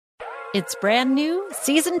It's brand new,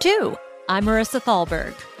 Season 2. I'm Marissa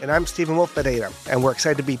Thalberg. And I'm Stephen Wolf Bedeta, and we're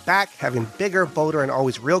excited to be back having bigger, bolder, and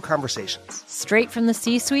always real conversations. Straight from the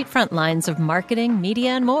C-suite front lines of marketing, media,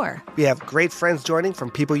 and more. We have great friends joining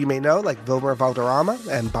from people you may know, like Wilmer Valderrama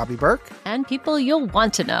and Bobby Burke. And people you'll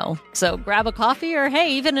want to know. So grab a coffee or,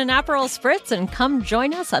 hey, even an Aperol Spritz and come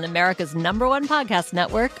join us on America's #1 podcast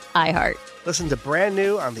network, iHeart. Listen to Brand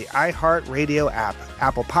New on the iHeart Radio app,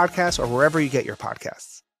 Apple Podcasts, or wherever you get your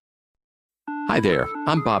podcasts. Hi there,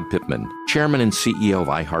 I'm Bob Pittman, Chairman and CEO of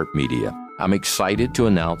iHeartMedia. I'm excited to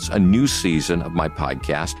announce a new season of my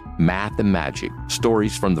podcast, Math and Magic,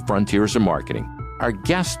 Stories from the Frontiers of Marketing. Our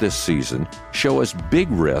guests this season show us big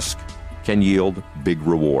risk can yield big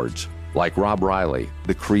rewards, like Rob Riley,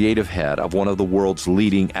 the creative head of one of the world's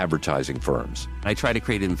leading advertising firms. I try to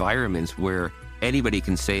create environments where anybody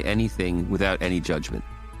can say anything without any judgment.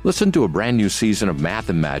 Listen to a brand new season of Math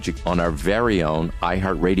and Magic on our very own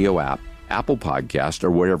iHeartRadio app, Apple Podcast, or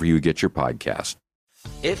wherever you get your podcast.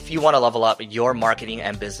 If you want to level up your marketing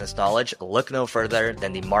and business knowledge, look no further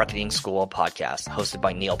than the Marketing School podcast, hosted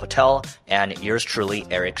by Neil Patel and yours truly,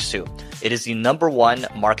 Eric Su. It is the #1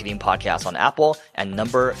 marketing podcast on Apple and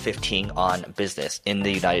number 15 on business in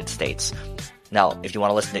the United States. Now, if you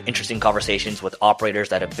want to listen to interesting conversations with operators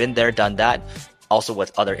that have been there, done that, also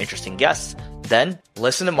with other interesting guests, then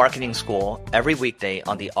listen to Marketing School every weekday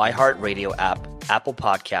on the iHeartRadio app, Apple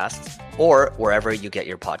Podcasts, or wherever you get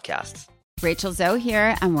your podcasts. Rachel Zoe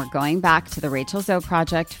here, and we're going back to the Rachel Zoe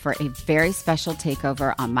Project for a very special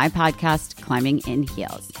takeover on my podcast, Climbing in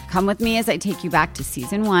Heels. Come with me as I take you back to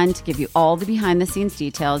Season 1 to give you all the behind-the-scenes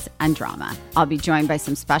details and drama. I'll be joined by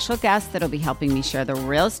some special guests that'll be helping me share the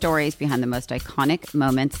real stories behind the most iconic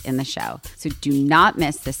moments in the show. So do not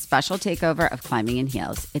miss this special takeover of Climbing in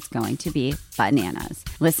Heels. It's going to be bananas.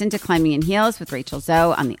 Listen to Climbing in Heels with Rachel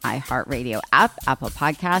Zoe on the iHeartRadio app, Apple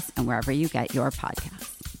Podcasts, and wherever you get your podcasts.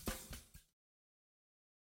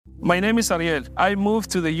 My name is Ariel. I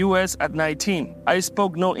moved to the U.S. at 19. I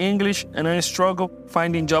spoke no English and I struggled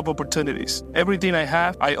finding job opportunities. Everything I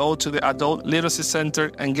have, I owe to the Adult Literacy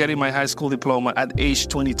Center and getting my high school diploma at age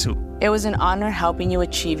 22. It was an honor helping you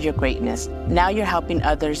achieve your greatness. Now you're helping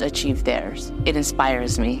others achieve theirs. It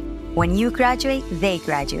inspires me. When you graduate, they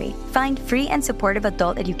graduate. Find free and supportive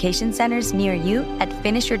adult education centers near you at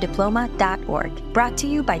finishyourdiploma.org. Brought to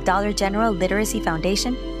you by Dollar General Literacy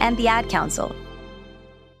Foundation and the Ad Council.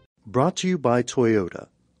 Brought to you by Toyota.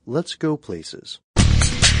 Let's go places.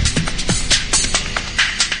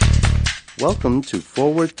 Welcome to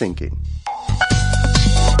Forward Thinking.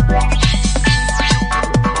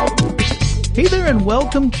 Hey there, and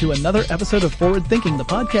welcome to another episode of Forward Thinking, the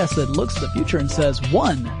podcast that looks to the future and says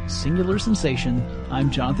one singular sensation. I'm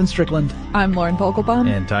Jonathan Strickland. I'm Lauren Vogelbaum.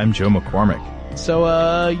 And I'm Joe McCormick.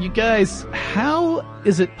 So, you guys, how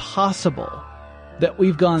is it possible that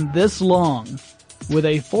we've gone this long with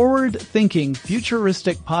a forward-thinking,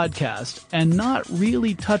 futuristic podcast and not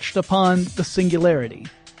really touched upon the singularity?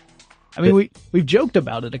 I mean, we've joked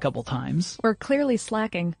about it a couple times. We're clearly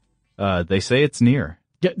slacking. They say it's near.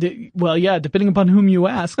 Yeah, depending upon whom you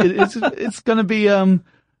ask, it's going to be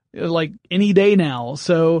like any day now.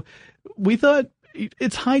 So we thought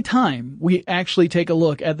it's high time we actually take a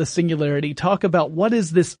look at the singularity, talk about what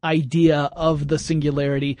is this idea of the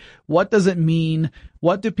singularity, what does it mean,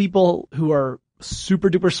 what do people who are super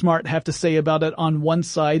duper smart have to say about it on one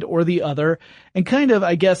side or the other, and kind of,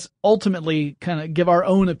 I guess, ultimately kind of give our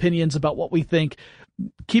own opinions about what we think,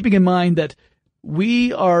 keeping in mind that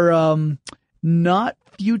we are not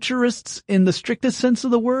futurists in the strictest sense of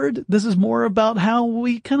the word. This is more about how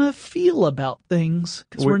we kind of feel about things,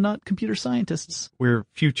 because we're not computer scientists. We're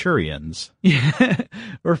futurians. Yeah,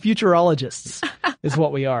 or futurologists is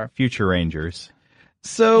what we are. Future Rangers.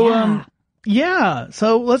 So,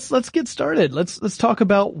 so let's get started. Let's talk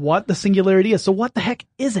about what the singularity is. So what the heck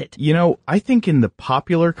is it? You know, I think in the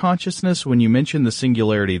popular consciousness, when you mention the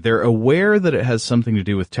singularity, they're aware that it has something to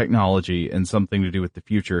do with technology and something to do with the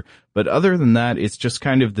future. But other than that, it's just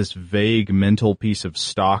kind of this vague mental piece of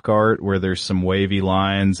stock art where there's some wavy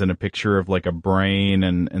lines and a picture of like a brain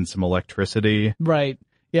and some electricity. Right.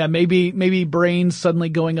 Yeah, maybe brains suddenly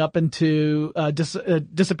going up into,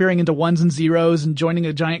 disappearing into ones and zeros and joining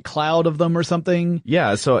a giant cloud of them or something.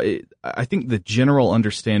 Yeah, so I think the general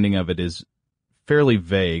understanding of it is fairly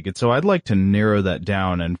vague. And so I'd like to narrow that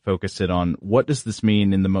down and focus it on what does this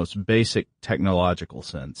mean in the most basic technological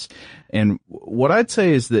sense. And what I'd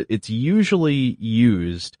say is that it's usually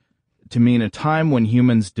used to mean a time when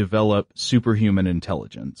humans develop superhuman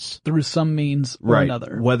intelligence. Through some means or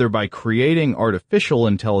another. Whether by creating artificial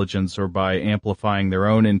intelligence or by amplifying their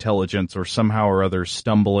own intelligence or somehow or other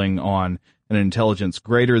stumbling on an intelligence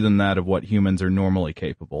greater than that of what humans are normally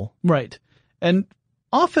capable. Right. And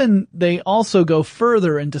often they also go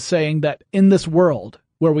further into saying that in this world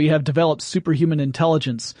where we have developed superhuman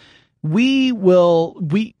intelligence, we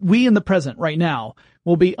in the present right now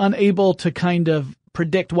will be unable to kind of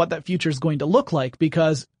predict what that future is going to look like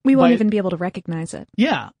because we won't even be able to recognize it.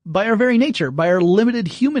 Yeah. By our very nature, by our limited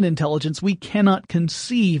human intelligence, we cannot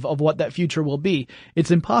conceive of what that future will be.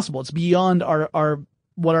 It's impossible. It's beyond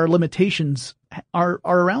what our limitations are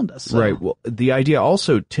around us. So. Right. Well, the idea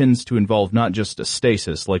also tends to involve not just a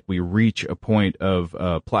stasis, like we reach a point of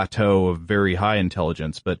a plateau of very high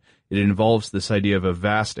intelligence, but it involves this idea of a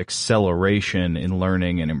vast acceleration in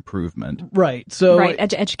learning and improvement. Right. So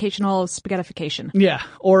educational spaghettification. Yeah.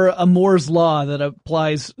 Or a Moore's law that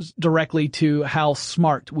applies directly to how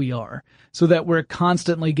smart we are. So that we're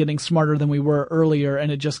constantly getting smarter than we were earlier, and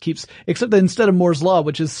it just keeps, except that instead of Moore's law,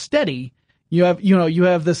 which is steady, you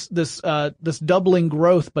have this doubling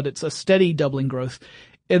growth, but it's a steady doubling growth.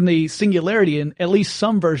 In the singularity, in at least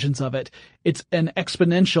some versions of it, it's an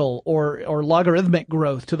exponential or logarithmic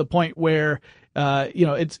growth to the point where,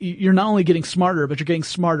 you're not only getting smarter, but you're getting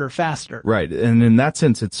smarter faster. Right. And in that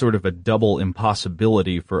sense, it's sort of a double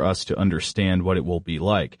impossibility for us to understand what it will be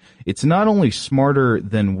like. It's not only smarter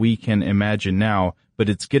than we can imagine now, but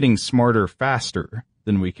it's getting smarter faster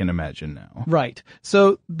than we can imagine now. Right.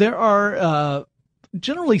 So there are,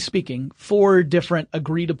 generally speaking, 4 different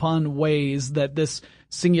agreed upon ways that this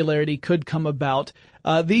singularity could come about.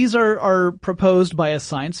 These are proposed by a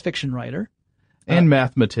science fiction writer. And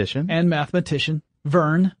mathematician.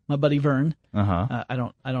 Vern, my buddy Vern. Uh-huh. I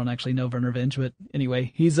don't actually know Vernor Vinge, but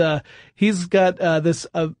anyway, he's got, this,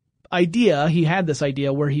 idea. He had this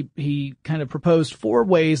idea where he kind of proposed 4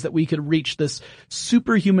 ways that we could reach this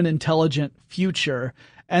superhuman intelligent future.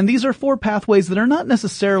 And these are 4 pathways that are not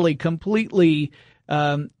necessarily completely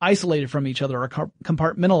isolated from each other or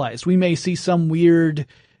compartmentalized. We may see some weird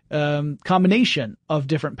combination of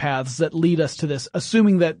different paths that lead us to this,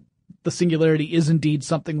 assuming that the singularity is indeed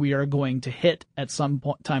something we are going to hit at some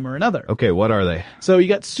time or another. Okay, what are they? So you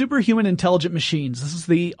got superhuman intelligent machines. This is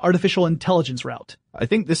the artificial intelligence route. I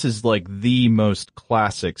think this is like the most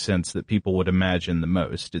classic sense that people would imagine the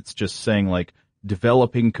most. It's just saying like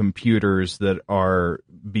developing computers that are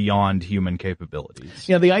beyond human capabilities.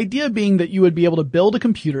 Yeah, the idea being that you would be able to build a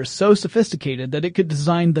computer so sophisticated that it could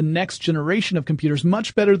design the next generation of computers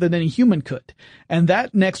much better than any human could. And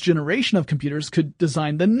that next generation of computers could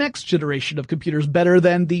design the next generation of computers better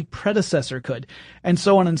than the predecessor could, and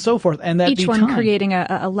so on and so forth. And that each one creating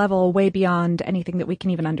a level way beyond anything that we can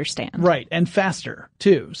even understand. Right, and faster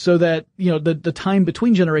too, so that the time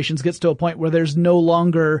between generations gets to a point where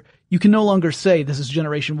you can no longer say this is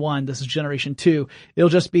generation 1, this is generation 2. It'll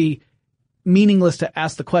just be meaningless to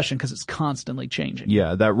ask the question because it's constantly changing.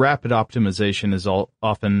 Yeah, that rapid optimization is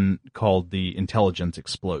often called the intelligence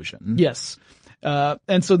explosion. Yes.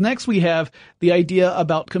 And so next we have the idea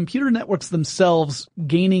about computer networks themselves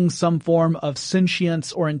gaining some form of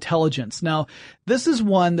sentience or intelligence. Now, this is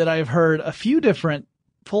one that I've heard a few different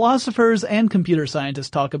philosophers and computer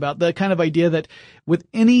scientists talk about, the kind of idea that with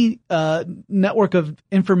any network of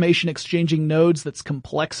information exchanging nodes that's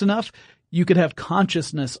complex enough, you could have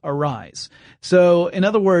consciousness arise. So in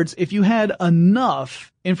other words, if you had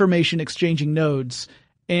enough information exchanging nodes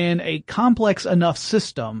in a complex enough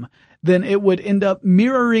system, then it would end up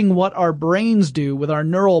mirroring what our brains do with our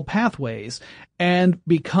neural pathways. And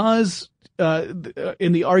because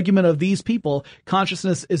in the argument of these people,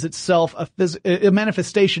 consciousness is itself a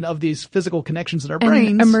manifestation of these physical connections in our brains.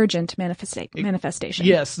 An emergent manifestation.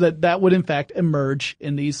 Yes, that would in fact emerge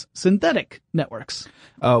in these synthetic networks.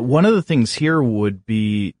 One of the things here would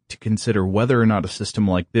be to consider whether or not a system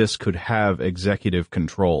like this could have executive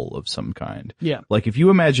control of some kind. Yeah. Like if you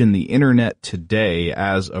imagine the internet today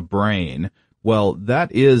as a brain, well,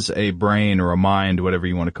 that is a brain or a mind, whatever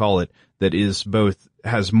you want to call it, that is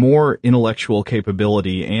has more intellectual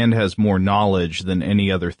capability and has more knowledge than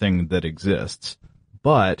any other thing that exists.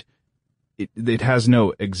 But it has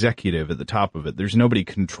no executive at the top of it. There's nobody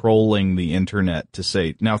controlling the internet to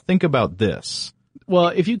say, now think about this. Well,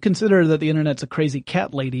 if you consider that the internet's a crazy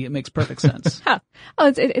cat lady, it makes perfect sense.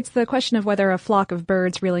 It's the question of whether a flock of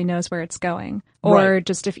birds really knows where it's going, or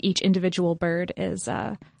just if each individual bird is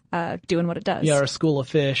doing what it does. Yeah, or a school of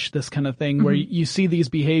fish, this kind of thing, where you see these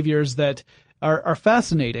behaviors that are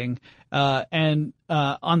fascinating, and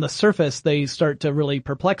on the surface they start to really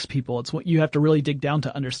perplex people. It's what you have to really dig down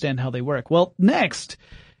to understand how they work. Well, next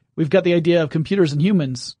we've got the idea of computers and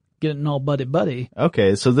humans getting all buddy.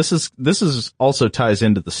 Okay, so this is also ties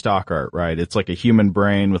into the stock art, right? It's like a human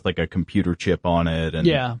brain with like a computer chip on it and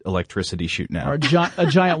electricity shooting out. Or a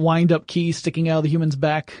giant wind-up key sticking out of the human's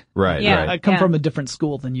back. Right, yeah, right. I come from a different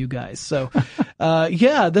school than you guys. So,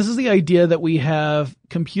 this is the idea that we have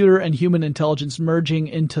computer and human intelligence merging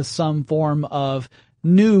into some form of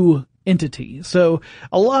new entity. So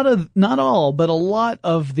not all, but a lot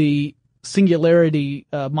of the singularity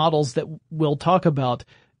models that we'll talk about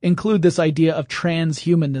include this idea of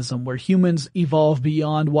transhumanism, where humans evolve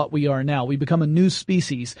beyond what we are now. We become a new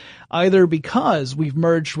species, either because we've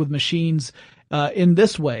merged with machines in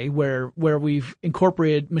this way, where we've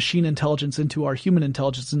incorporated machine intelligence into our human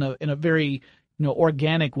intelligence in a very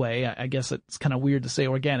organic way. I guess it's kind of weird to say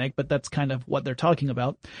organic, but that's kind of what they're talking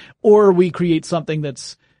about. Or we create something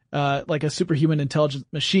that's like a superhuman intelligent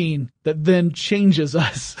machine that then changes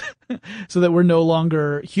us so that we're no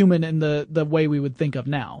longer human in the way we would think of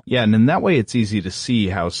now. Yeah, and in that way it's easy to see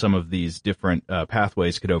how some of these different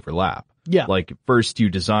pathways could overlap. Yeah. Like first you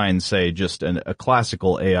design, say, just a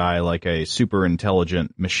classical AI, like a super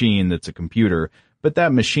intelligent machine that's a computer, but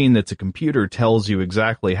that machine that's a computer tells you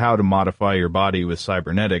exactly how to modify your body with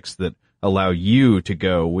cybernetics that allow you to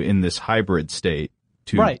go in this hybrid state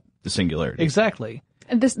to the singularity. Exactly.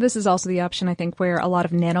 And this is also the option, I think, where a lot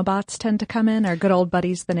of nanobots tend to come in, our good old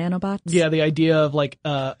buddies, the nanobots. Yeah, the idea of like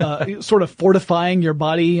sort of fortifying your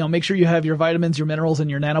body. Make sure you have your vitamins, your minerals,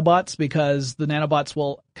 and your nanobots, because the nanobots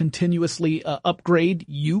will continuously upgrade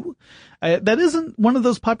you. That isn't one of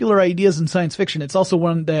those popular ideas in science fiction. It's also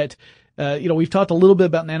one that we've talked a little bit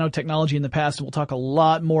about nanotechnology in the past, and we'll talk a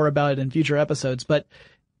lot more about it in future episodes, but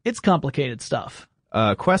it's complicated stuff.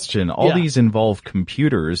 Question. All these involve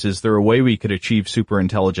computers. Is there a way we could achieve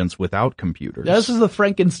superintelligence without computers? This is the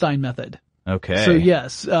Frankenstein method. Okay. So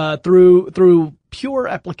yes, through pure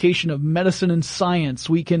application of medicine and science,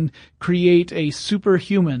 we can create a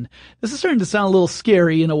superhuman. This is starting to sound a little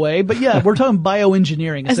scary in a way, but yeah, we're talking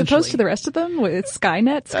bioengineering, as opposed to the rest of them with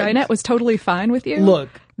Skynet. Skynet was totally fine with you. Look,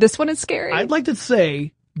 this one is scary. I'd like to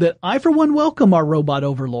say that I, for one, welcome our robot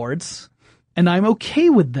overlords, and I'm okay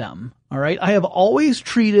with them. All right. I have always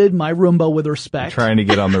treated my Roomba with respect. Trying to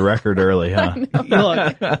get on the record early, huh?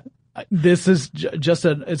 Look, this is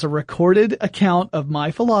it's a recorded account of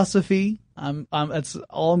my philosophy. That's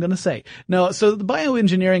all I'm going to say. No, so the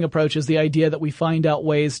bioengineering approach is the idea that we find out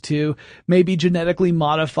ways to maybe genetically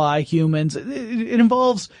modify humans. It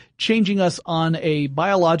involves changing us on a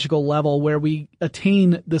biological level where we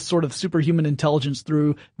attain this sort of superhuman intelligence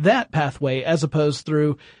through that pathway as opposed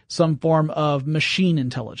through some form of machine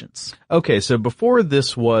intelligence. Okay, so before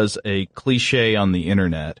this was a cliche on the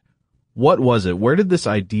internet, what was it? Where did this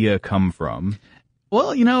idea come from?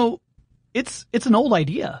 Well, it's an old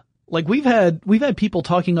idea. Like we've had people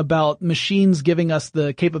talking about machines giving us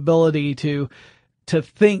the capability to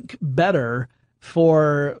think better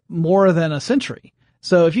for more than a century.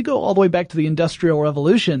 So if you go all the way back to the Industrial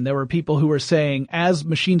Revolution, there were people who were saying, as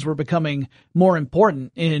machines were becoming more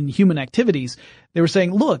important in human activities, they were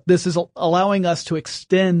saying, look, this is allowing us to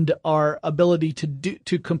extend our ability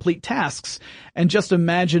to complete tasks. And just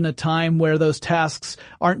imagine a time where those tasks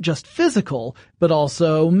aren't just physical, but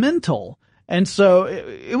also mental. And so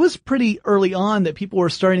it was pretty early on that people were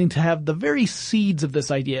starting to have the very seeds of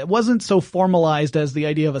this idea. It wasn't so formalized as the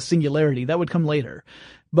idea of a singularity. That would come later.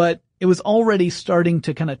 But it was already starting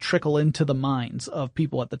to kind of trickle into the minds of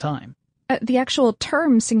people at the time. The actual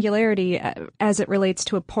term singularity, as it relates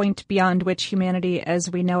to a point beyond which humanity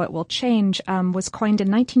as we know it will change, was coined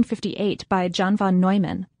in 1958 by John von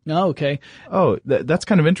Neumann. Oh, okay. Oh, that's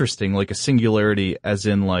kind of interesting. Like a singularity as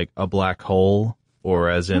in like a black hole?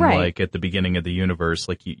 Or as in like at the beginning of the universe,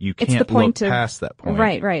 like you can't look past that point.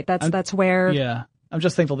 Right. That's where. Yeah. I'm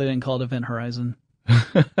just thankful they didn't call it Event Horizon.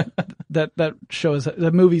 that shows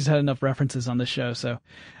the movies had enough references on this show. So,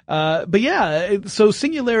 but yeah, so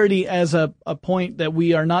singularity as a point that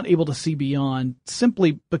we are not able to see beyond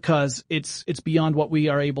simply because it's beyond what we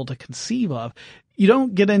are able to conceive of. You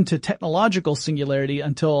don't get into technological singularity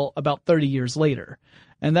until about 30 years later.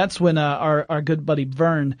 And that's when our good buddy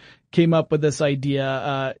Verne came up with this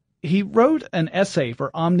idea. He wrote an essay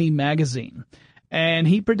for Omni magazine, and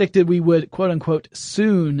he predicted we would, quote unquote,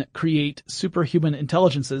 soon create superhuman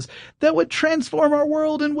intelligences that would transform our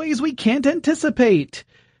world in ways we can't anticipate.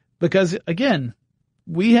 Because, again,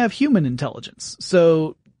 we have human intelligence.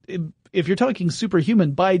 So if you're talking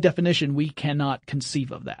superhuman, by definition, we cannot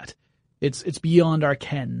conceive of that. It's beyond our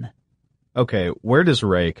ken. Okay, where does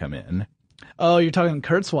Ray come in? Oh, you're talking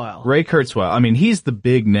Kurzweil. Ray Kurzweil. I mean, he's the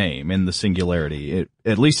big name in the singularity,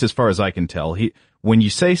 at least as far as I can tell. When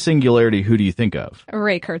you say singularity, who do you think of?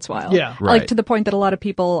 Ray Kurzweil. Yeah. Like, to the point that a lot of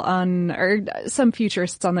people or some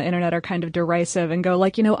futurists on the internet are kind of derisive and go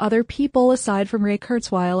like, other people aside from Ray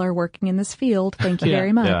Kurzweil are working in this field. Thank you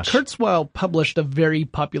very much. Yeah. Kurzweil published a very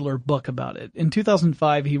popular book about it. In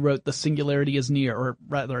 2005, he wrote The Singularity is Near, or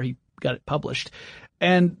rather, he got it published.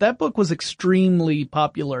 And that book was extremely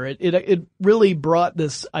popular. It really brought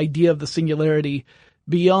this idea of the singularity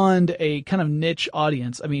beyond a kind of niche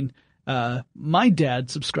audience. I mean, my dad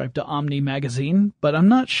subscribed to Omni magazine, but I'm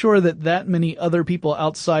not sure that many other people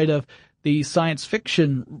outside of the science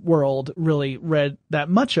fiction world really read that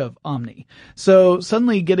much of Omni. So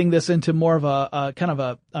suddenly getting this into more of a kind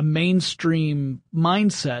of a mainstream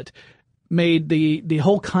mindset made the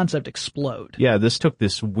whole concept explode. Yeah, this took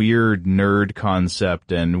this weird nerd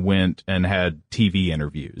concept and went and had TV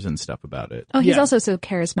interviews and stuff about it. Oh, he's also so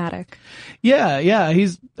charismatic. Yeah.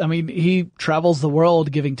 He travels the world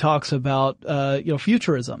giving talks about,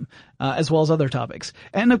 futurism, as well as other topics.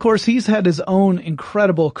 And of course, he's had his own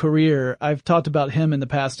incredible career. I've talked about him in the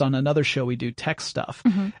past on another show we do, Tech Stuff.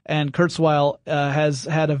 Mm-hmm. And Kurzweil, has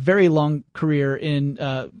had a very long career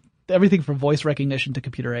in, everything from voice recognition to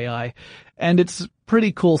computer AI. And it's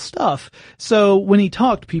pretty cool stuff. So when he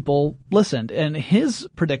talked, people listened. And his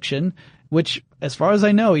prediction, which as far as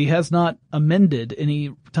I know, he has not amended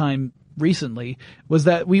any time recently, was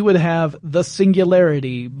that we would have the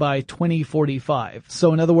singularity by 2045.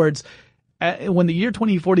 So in other words, when the year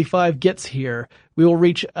 2045 gets here, we will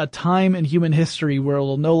reach a time in human history where it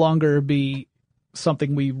will no longer be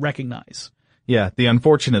something we recognize. Yeah, the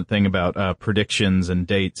unfortunate thing about predictions and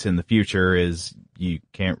dates in the future is you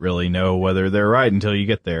can't really know whether they're right until you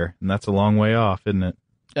get there, and that's a long way off, isn't it?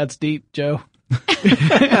 That's deep, Joe.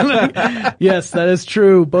 Yes, that is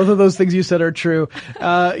true. Both of those things you said are true.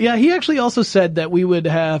 He actually also said that we would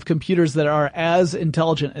have computers that are as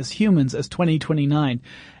intelligent as humans as 2029.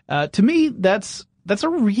 To me, that's a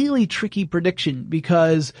really tricky prediction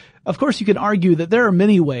because, of course, you can argue that there are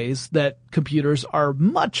many ways that computers are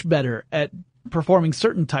much better at performing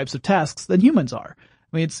certain types of tasks than humans are.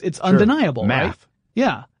 I mean, it's undeniable, Math. right?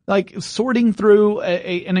 Yeah. Like sorting through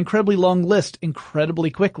an incredibly long list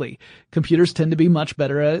incredibly quickly. Computers tend to be much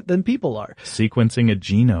better at it than people are. Sequencing a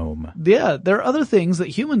genome. Yeah. There are other things that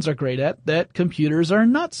humans are great at that computers are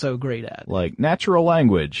not so great at. Like natural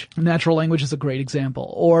language. Natural language is a great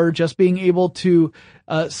example. Or just being able to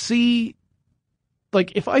see,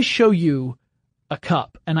 like if I show you a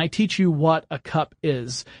cup and I teach you what a cup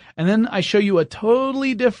is, and then I show you a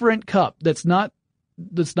totally different cup that's not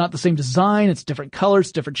the same design, it's different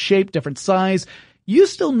colors, different shape, different size, you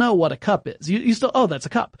still know what a cup is. You still, oh, that's a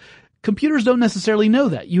cup. Computers don't necessarily know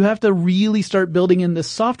that. You have to really start building in this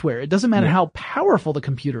software. It doesn't matter how powerful the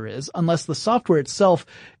computer is unless the software itself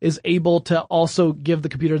is able to also give the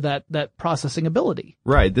computer that processing ability.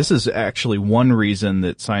 Right. This is actually one reason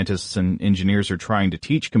that scientists and engineers are trying to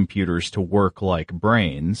teach computers to work like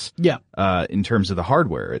brains. Yeah. In terms of the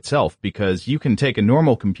hardware itself, because you can take a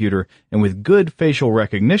normal computer and with good facial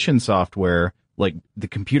recognition software, like the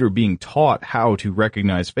computer being taught how to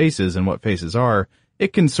recognize faces and what faces are,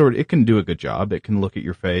 it can do a good job. It can look at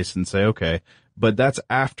your face and say, okay, but that's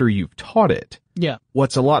after you've taught it. Yeah.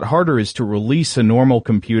 What's a lot harder is to release a normal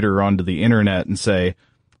computer onto the internet and say,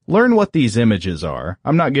 learn what these images are.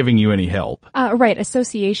 I'm not giving you any help. Right.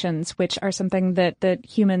 Associations, which are something that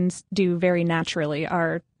humans do very naturally,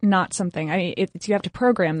 are not something. I mean, you have to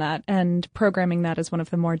program that, and programming that is one of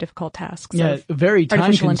the more difficult tasks. Yeah, very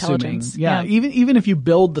time consuming. Yeah. Even if you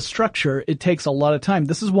build the structure, it takes a lot of time.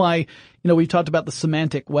 This is why, we've talked about the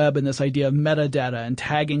semantic web and this idea of metadata and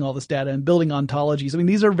tagging all this data and building ontologies. I mean,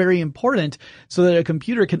 these are very important so that a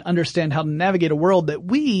computer can understand how to navigate a world that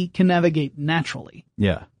we can navigate naturally.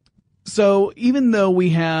 Yeah. So even though we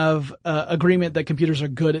have agreement that computers are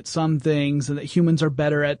good at some things and that humans are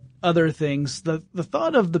better at other things, the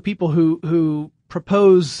thought of the people who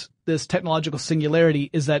propose this technological singularity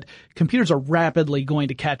is that computers are rapidly going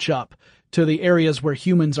to catch up to the areas where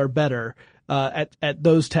humans are better at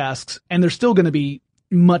those tasks, and they're still going to be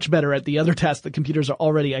much better at the other tasks that computers are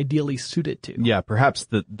already ideally suited to. Yeah, perhaps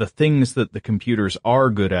the things that the computers are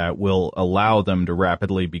good at will allow them to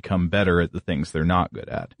rapidly become better at the things they're not good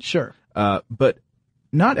at. Sure. But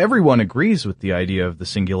not everyone agrees with the idea of the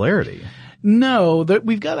singularity. No,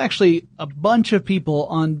 we've got actually a bunch of people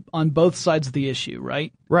on both sides of the issue,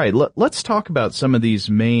 right? Right. Let's talk about some of these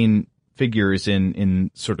main figures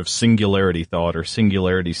in sort of singularity thought or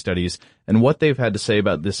singularity studies and what they've had to say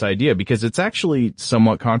about this idea, because it's actually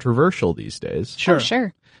somewhat controversial these days. Sure. Oh,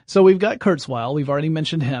 sure. So we've got Kurzweil. We've already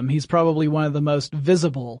mentioned him. He's probably one of the most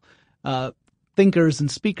visible thinkers and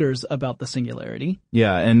speakers about the singularity.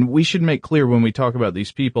 Yeah, and we should make clear when we talk about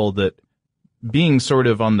these people that being sort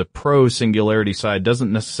of on the pro-singularity side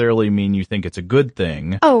doesn't necessarily mean you think it's a good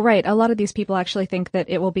thing. Oh, right. A lot of these people actually think that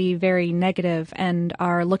it will be very negative and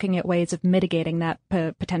are looking at ways of mitigating that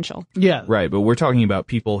potential. Yeah. Right, but we're talking about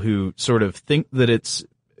people who sort of think that it's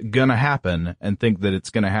gonna happen and think that it's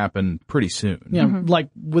gonna happen pretty soon. Yeah, like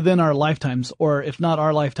within our lifetimes, or if not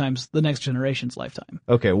our lifetimes, the next generation's lifetime.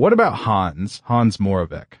 Okay, what about Hans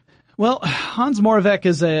Moravec? Well, Hans Moravec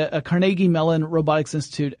is a Carnegie Mellon Robotics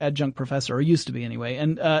Institute adjunct professor, or used to be anyway,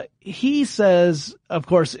 and he says, of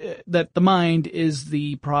course, that the mind is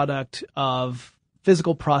the product of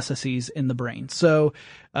physical processes in the brain. So,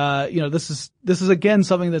 this is again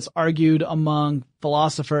something that's argued among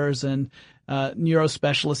philosophers and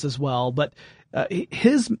neurospecialists as well. But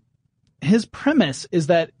his premise is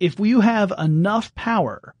that if you have enough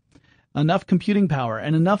power, enough computing power,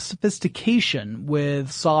 and enough sophistication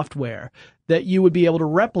with software, that you would be able to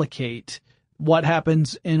replicate what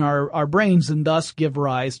happens in our brains and thus give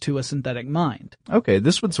rise to a synthetic mind. Okay,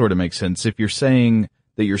 this would sort of make sense if you're saying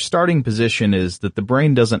that your starting position is that the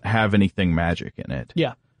brain doesn't have anything magic in it.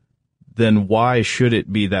 Yeah. Then why should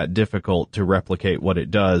it be that difficult to replicate what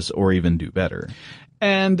it does or even do better?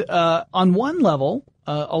 And on one level,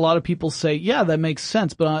 a lot of people say, yeah, that makes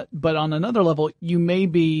sense. But on another level, you may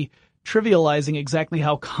be trivializing exactly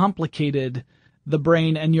how complicated the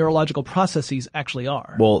brain and neurological processes actually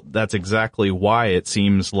are. Well, that's exactly why it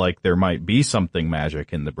seems like there might be something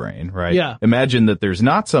magic in the brain, right? Yeah. Imagine that there's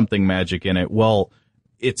not something magic in it. Well,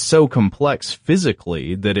 it's so complex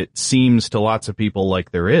physically that it seems to lots of people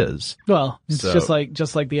like there is. Well, it's just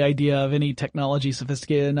like the idea of any technology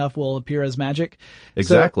sophisticated enough will appear as magic.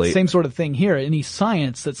 Exactly. So, same sort of thing here. Any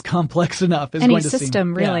science that's complex enough is any going to system,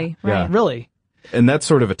 seem, really. Yeah, Right. Really. And that's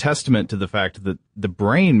sort of a testament to the fact that the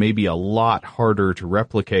brain may be a lot harder to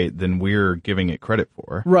replicate than we're giving it credit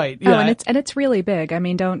for. Right. Oh, Yeah. and it's really big. I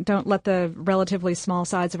mean, don't let the relatively small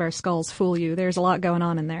size of our skulls fool you. There's a lot going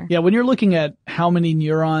on in there. Yeah, when you're looking at how many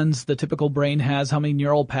neurons the typical brain has, how many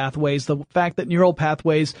neural pathways, the fact that neural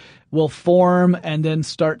pathways will form and then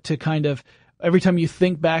start to kind of, every time you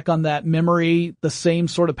think back on that memory, the same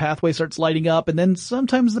sort of pathway starts lighting up, and then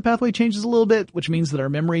sometimes the pathway changes a little bit, which means that our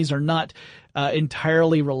memories are not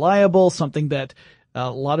entirely reliable, something that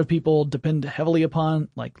a lot of people depend heavily upon,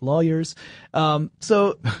 like lawyers.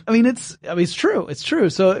 So, I mean, it's true.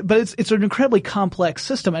 So, but it's an incredibly complex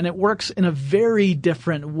system, and it works in a very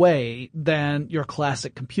different way than your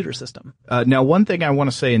classic computer system. Now, one thing I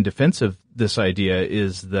want to say in defense of this idea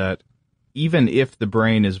is that even if the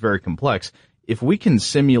brain is very complex, if we can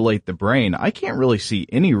simulate the brain, I can't really see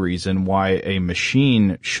any reason why a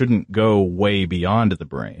machine shouldn't go way beyond the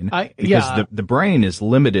brain. Because the brain is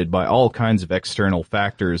limited by all kinds of external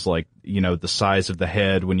factors, like, the size of the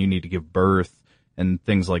head when you need to give birth and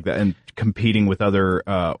things like that, and competing with other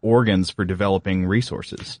organs for developing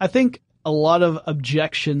resources. I think a lot of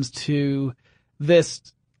objections to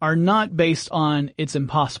this are not based on it's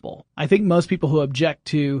impossible. I think most people who object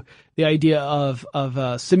to the idea of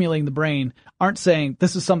simulating the brain aren't saying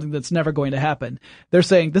this is something that's never going to happen. They're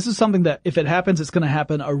saying this is something that if it happens, it's going to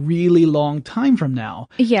happen a really long time from now.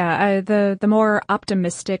 Yeah, the more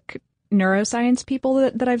optimistic neuroscience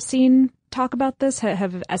people that I've seen talk about this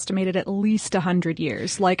have estimated at least 100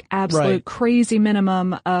 years. Like absolute crazy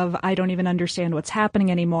minimum of I don't even understand what's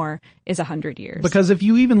happening anymore is 100 years. Because if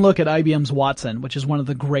you even look at IBM's Watson, which is one of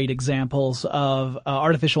the great examples of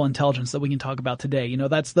artificial intelligence that we can talk about today,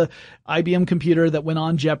 that's the IBM computer that went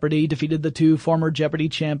on Jeopardy, defeated the two former Jeopardy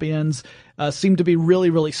champions, seemed to be really,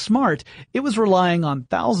 really smart. It was relying on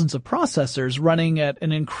thousands of processors running at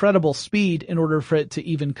an incredible speed in order for it to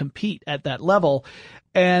even compete at that level.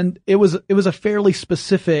 And it was a fairly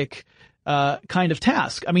specific, kind of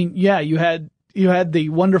task. I mean, yeah, you had the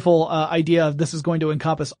wonderful, idea of this is going to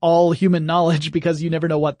encompass all human knowledge because you never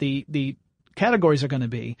know what the categories are going to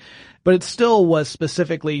be. But it still was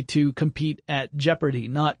specifically to compete at Jeopardy,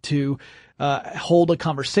 not to, hold a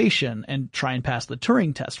conversation and try and pass the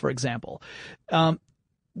Turing test, for example.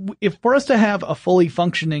 If for us to have a fully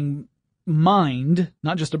functioning mind,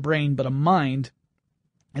 not just a brain, but a mind,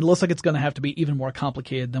 it looks like it's going to have to be even more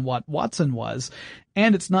complicated than what Watson was.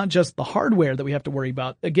 And it's not just the hardware that we have to worry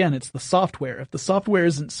about. Again, it's the software. If the software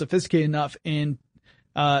isn't sophisticated enough in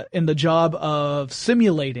the job of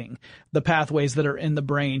simulating the pathways that are in the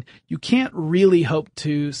brain, you can't really hope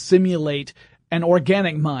to simulate an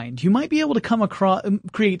organic mind. You might be able to come across,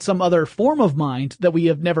 create some other form of mind that we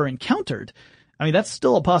have never encountered. I mean, that's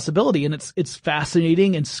still a possibility, and it's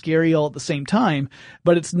fascinating and scary all at the same time,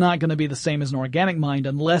 but it's not going to be the same as an organic mind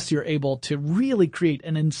unless you're able to really create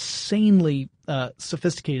an insanely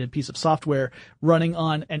sophisticated piece of software running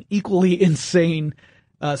on an equally insane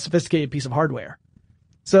sophisticated piece of hardware.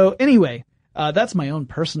 So anyway, that's my own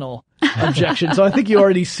personal objection. So I think you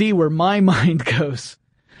already see where my mind goes.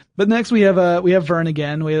 But next we have Vern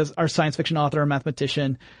again. We have our science fiction author and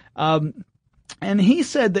mathematician. And he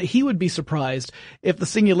said that he would be surprised if the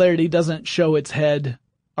singularity doesn't show its head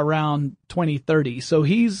around 2030. So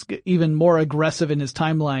he's even more aggressive in his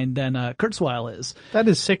timeline than Kurzweil is. That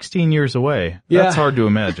is 16 years away. Yeah. That's hard to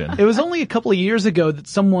imagine. It was only a couple of years ago that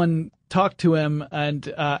someone talked to him and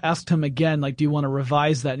asked him again, like, do you want to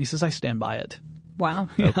revise that? And he says, I stand by it. Wow.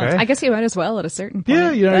 Okay. I guess you might as well at a certain point.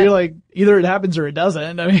 Yeah, you're like, either it happens or it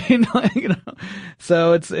doesn't. I mean,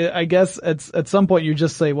 so I guess at some point you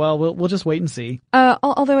just say, well, we'll just wait and see.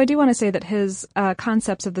 Although I do want to say that his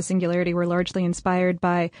concepts of the singularity were largely inspired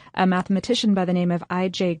by a mathematician by the name of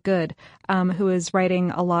I.J. Good, who is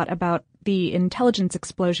writing a lot about the intelligence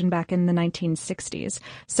explosion back in the 1960s.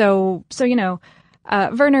 So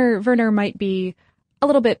Werner might be a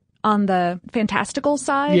little bit on the fantastical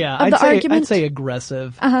side of the argument. I'd say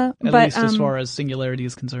aggressive, at least as far as singularity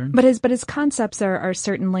is concerned. But his concepts are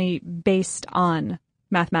certainly based on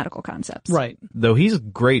mathematical concepts. Right. Though he's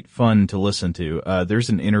great fun to listen to. There's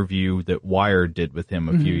an interview that Wired did with him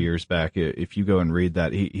a few years back. If you go and read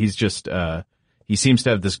that, he's just, he seems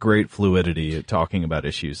to have this great fluidity at talking about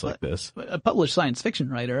issues like this. A published science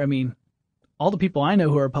fiction writer, I mean, all the people I know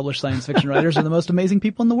who are published science fiction writers are the most amazing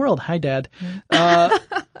people in the world. Hi, Dad.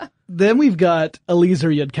 Then we've got Eliezer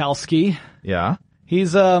Yudkowsky. Yeah.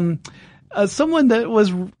 He's someone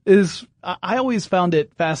that I always found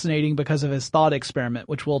it fascinating because of his thought experiment,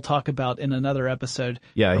 which we'll talk about in another episode.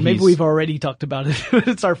 Yeah. Or maybe we've already talked about it.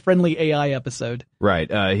 It's our friendly AI episode.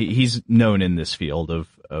 Right. He's known in this field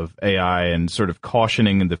of AI and sort of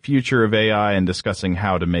cautioning the future of AI and discussing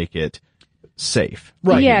how to make it safe.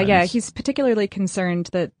 Right. Yeah. He's particularly concerned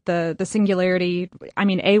that the singularity, I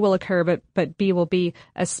mean, A will occur, but B will be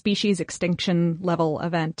a species extinction level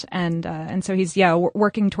event. And so he's,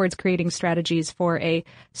 working towards creating strategies for a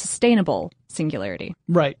sustainable singularity.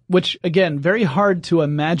 Right. Which, again, very hard to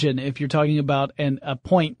imagine if you're talking about a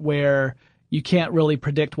point where you can't really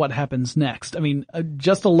predict what happens next. I mean,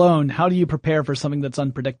 just alone, how do you prepare for something that's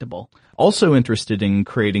unpredictable? Also interested in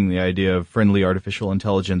creating the idea of friendly artificial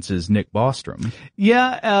intelligence is Nick Bostrom.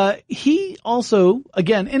 Yeah, he also,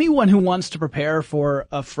 again, anyone who wants to prepare for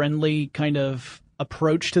a friendly kind of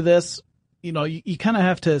approach to this, you kind of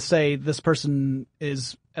have to say this person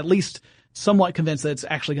is at least somewhat convinced that it's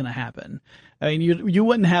actually going to happen. I mean, you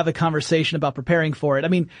wouldn't have a conversation about preparing for it. I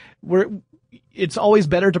mean, it's always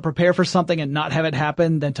better to prepare for something and not have it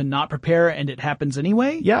happen than to not prepare and it happens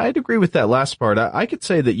anyway. Yeah, I'd agree with that last part. I could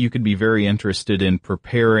say that you could be very interested in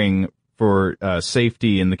preparing for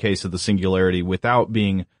safety in the case of the singularity without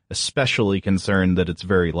being especially concerned that it's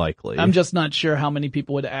very likely. I'm just not sure how many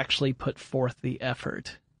people would actually put forth the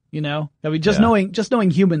effort. I mean, just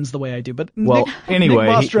knowing humans the way I do. But well, Nick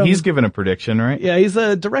Bostrom, he's given a prediction, right? Yeah, he's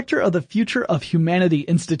a director of the Future of Humanity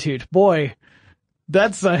Institute. Boy,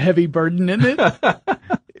 that's a heavy burden, isn't it?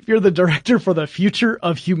 If you're the director for the Future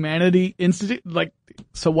of Humanity Institute,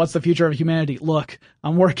 so what's the future of humanity? Look,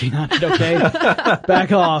 I'm working on it, okay?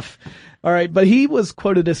 Back off. All right, but he was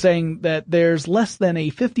quoted as saying that there's less than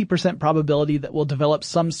a 50% probability that we'll develop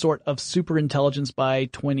some sort of superintelligence by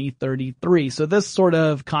 2033. So this sort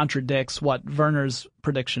of contradicts what Werner's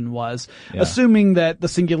prediction was, assuming that the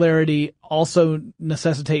singularity also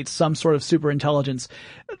necessitates some sort of superintelligence.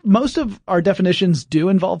 Most of our definitions do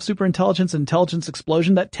involve superintelligence, intelligence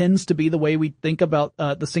explosion. That tends to be the way we think about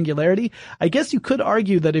the singularity. I guess you could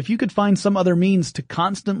argue that if you could find some other means to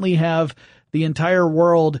constantly have the entire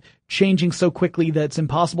world changing so quickly that it's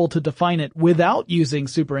impossible to define it without using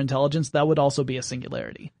superintelligence, that would also be a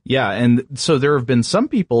singularity. Yeah, and so there have been some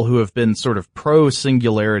people who have been sort of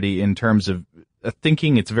pro-singularity in terms of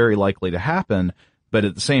thinking it's very likely to happen, but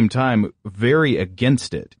at the same time very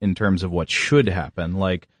against it in terms of what should happen,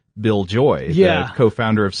 like Bill Joy, the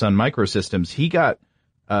co-founder of Sun Microsystems. He got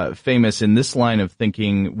famous in this line of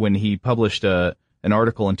thinking when he published an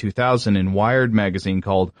article in 2000 in Wired magazine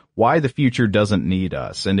called Why the Future Doesn't Need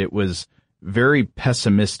Us. And it was very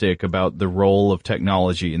pessimistic about the role of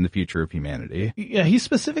technology in the future of humanity. Yeah, he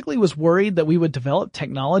specifically was worried that we would develop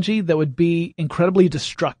technology that would be incredibly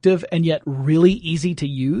destructive and yet really easy to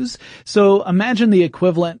use. So imagine the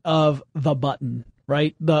equivalent of the button,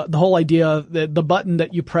 right? The whole idea that the button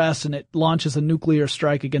that you press and it launches a nuclear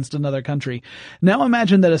strike against another country. Now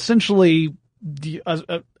imagine that essentially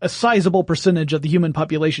a sizable percentage of the human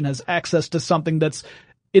population has access to something that's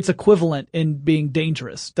its equivalent in being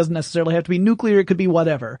dangerous. Doesn't necessarily have to be nuclear. It could be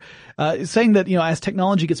whatever. Saying that, as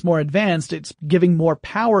technology gets more advanced, it's giving more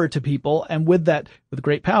power to people. And with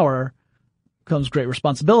great power comes great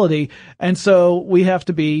responsibility. And so we have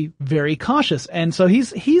to be very cautious. And so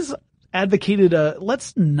he's advocated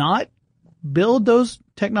let's not build those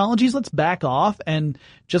technologies. Let's back off and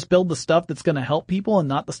just build the stuff that's going to help people and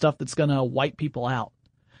not the stuff that's going to wipe people out,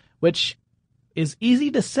 which is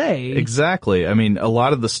easy to say. Exactly. I mean, a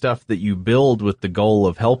lot of the stuff that you build with the goal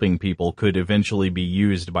of helping people could eventually be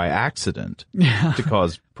used by accident to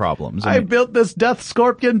cause problems. I built this death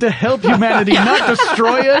scorpion to help humanity, not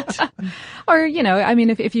destroy it. Or,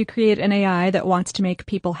 if you create an AI that wants to make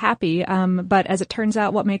people happy, but as it turns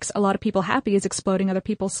out, what makes a lot of people happy is exploding other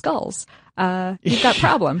people's skulls. You've got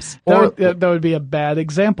problems. That would be a bad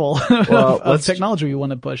example of technology you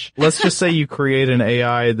want to push. Let's just say you create an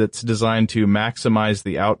AI that's designed to maximize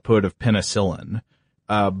the output of penicillin.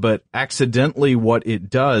 But accidentally what it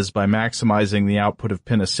does by maximizing the output of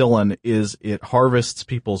penicillin is it harvests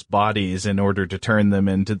people's bodies in order to turn them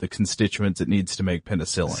into the constituents it needs to make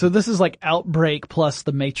penicillin. So this is like Outbreak plus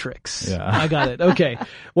the Matrix. Yeah. I got it. Okay.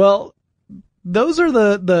 Well, those are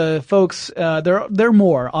the folks, there are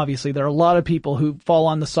more, obviously. There are a lot of people who fall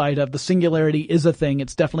on the side of the singularity is a thing.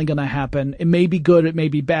 It's definitely going to happen. It may be good. It may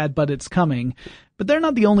be bad, but it's coming. But they're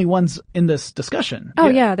not the only ones in this discussion. Oh,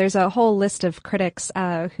 yeah. There's a whole list of critics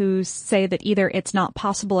who say that either it's not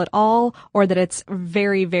possible at all or that it's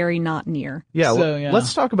very, very not near. Yeah,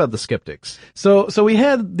 let's talk about the skeptics. So we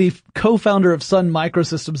had the co-founder of Sun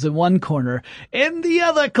Microsystems in one corner. In the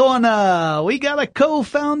other corner, we got a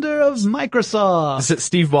co-founder of Microsoft. Is it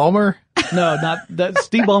Steve Ballmer? No, not that.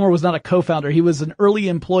 Steve Ballmer was not a co-founder. He was an early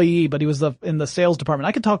employee, but he was in the sales department.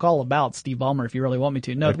 I could talk all about Steve Ballmer if you really want me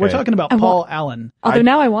to. No, okay. We're talking about Paul Allen. Although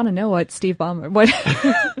now I want to know what Steve Ballmer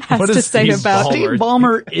has to say about Steve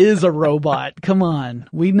Ballmer is a robot. Come on.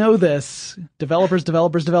 We know this.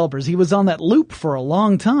 Developers. He was on that loop for a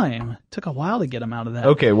long time. Took a while to get him out of that.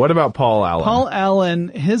 Okay, what about Paul Allen? Paul Allen,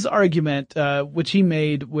 his argument, which he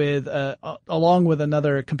made with, along with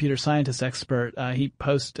another computer scientist expert, he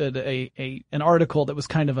posted an article that was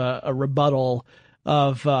kind of a rebuttal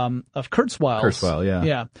of Kurzweil's. Kurzweil, yeah.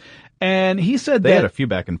 Yeah. And he said they had a few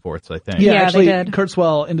back and forths, I think. Yeah, actually, they did.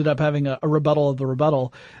 Kurzweil ended up having a rebuttal of the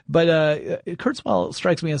rebuttal. But Kurzweil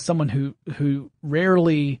strikes me as someone who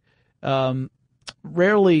rarely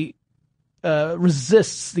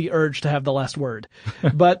resists the urge to have the last word.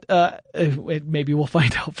 But maybe we'll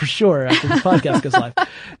find out for sure after the podcast goes live.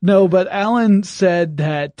 No, but Allen said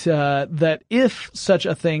that if such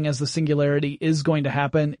a thing as the singularity is going to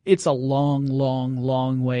happen, it's a long, long,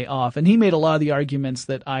 long way off. And he made a lot of the arguments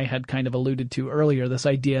that I had kind of alluded to earlier, this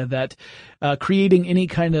idea that creating any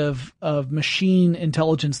kind of machine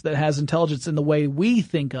intelligence that has intelligence in the way we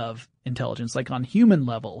think of intelligence, like on human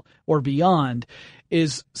level or beyond,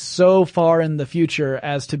 is so far in the future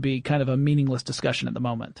as to be kind of a meaningless discussion at the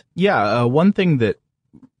moment. Yeah, one thing that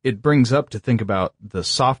it brings up to think about the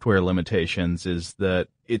software limitations is that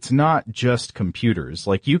it's not just computers.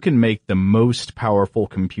 Like, you can make the most powerful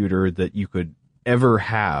computer that you could ever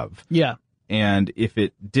have. Yeah. And if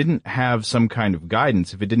it didn't have some kind of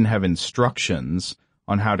guidance, if it didn't have instructions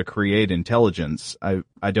on how to create intelligence,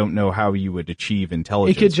 I don't know how you would achieve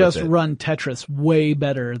intelligence. It could just run Tetris way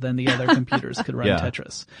better than the other computers could run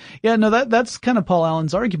Tetris. Yeah, no, that's kind of Paul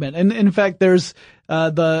Allen's argument. And in fact, there's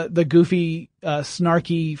the goofy,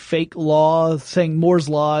 snarky fake law saying Moore's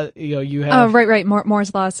law, you have. Oh, right.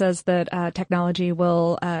 Moore's law says that technology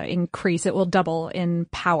will increase. It will double in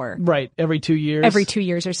power. Right, every 2 years. Every 2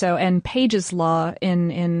 years or so. And Page's law,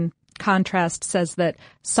 in contrast, says that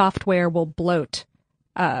software will bloat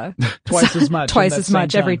twice as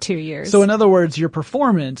much every 2 years. So in other words, your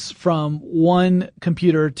performance from one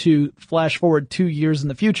computer to flash forward 2 years in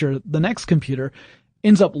the future, the next computer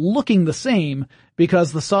ends up looking the same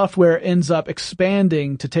because the software ends up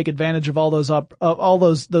expanding to take advantage of all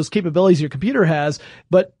those capabilities your computer has,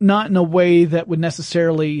 but not in a way that would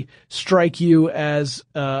necessarily strike you as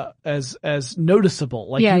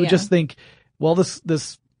noticeable. Like you would just think, well,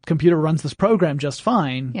 this computer runs this program just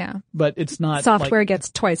fine. Yeah. But it's not. Software gets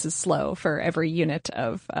twice as slow for every unit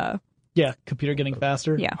of, computer getting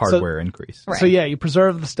faster. Yeah. Hardware increase. Right. So you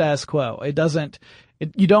preserve the status quo.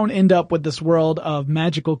 You don't end up with this world of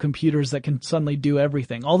magical computers that can suddenly do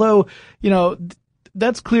everything. Although,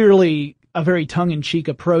 that's clearly a very tongue-in-cheek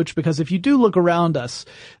approach, because if you do look around us,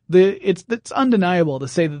 it's undeniable to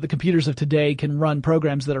say that the computers of today can run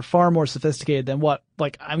programs that are far more sophisticated than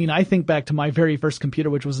I think back to my very first computer,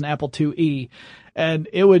 which was an Apple IIe, and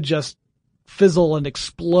it would just fizzle and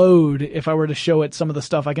explode if I were to show it some of the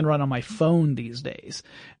stuff I can run on my phone these days.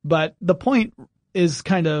 But the point is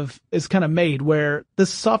kind of made, where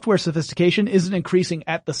this software sophistication isn't increasing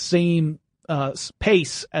at the same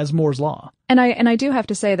pace as Moore's Law. And I do have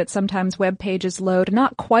to say that sometimes web pages load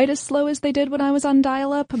not quite as slow as they did when I was on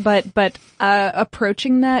dial-up, but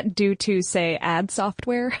approaching that due to, say, ad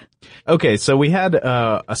software. Okay, so we had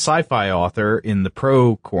a sci-fi author in the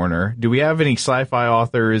pro corner. Do we have any sci-fi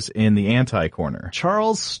authors in the anti corner?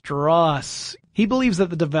 Charles Stross. He believes that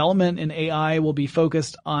the development in AI will be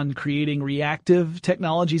focused on creating reactive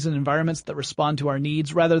technologies and environments that respond to our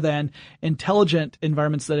needs rather than intelligent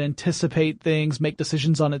environments that anticipate things, make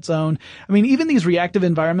decisions on its own. I mean, even these reactive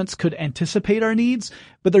environments could anticipate our needs,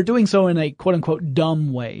 but they're doing so in a quote-unquote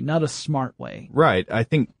dumb way, not a smart way. Right. I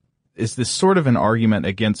think is this sort of an argument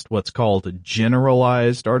against what's called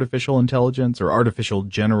generalized artificial intelligence or artificial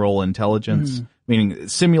general intelligence, meaning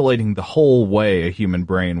simulating the whole way a human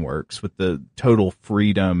brain works with the total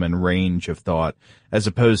freedom and range of thought, as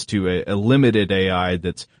opposed to a limited AI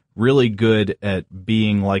that's really good at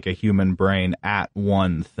being like a human brain at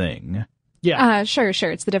one thing. Yeah. Sure.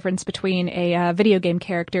 It's the difference between a video game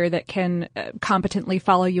character that can competently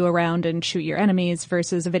follow you around and shoot your enemies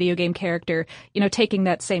versus a video game character, taking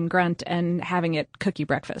that same grunt and having it cook you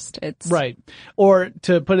breakfast. It's right. Or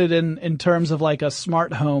to put it in terms of like a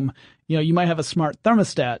smart home, you might have a smart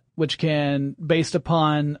thermostat, which can, based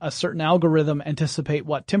upon a certain algorithm, anticipate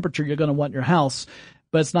what temperature you're going to want in your house,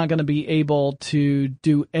 but it's not going to be able to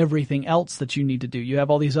do everything else that you need to do. You have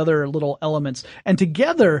all these other little elements, and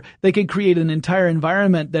together they can create an entire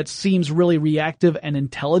environment that seems really reactive and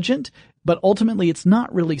intelligent, but ultimately it's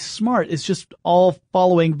not really smart. It's just all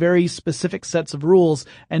following very specific sets of rules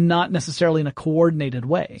and not necessarily in a coordinated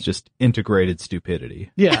way. It's just integrated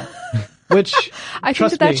stupidity. Yeah. Which, I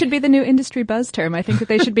think that should be the new industry buzz term. I think that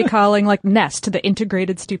they should be calling like NEST the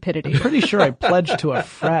integrated stupidity. I'm pretty sure I pledged to a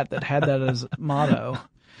frat that had that as motto.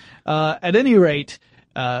 At any rate,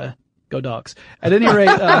 go Dogs. At any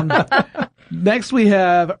rate, next we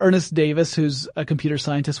have Ernest Davis, who's a computer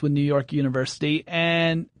scientist with New York University.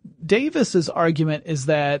 And Davis's argument is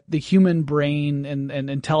that the human brain and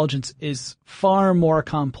intelligence is far more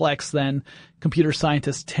complex than computer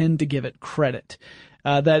scientists tend to give it credit.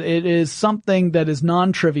 That it is something that is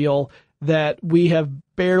non-trivial, that we have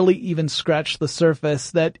barely even scratched the surface,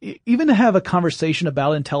 that even to have a conversation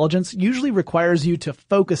about intelligence usually requires you to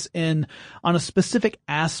focus in on a specific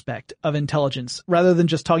aspect of intelligence rather than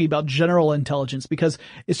just talking about general intelligence, because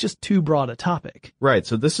it's just too broad a topic. Right.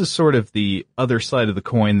 So this is sort of the other side of the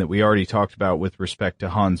coin that we already talked about with respect to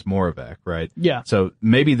Hans Moravec, right? Yeah. So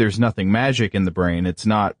maybe there's nothing magic in the brain. It's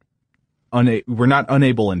not we're not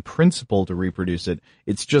unable in principle to reproduce it.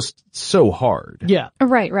 It's just so hard. Yeah.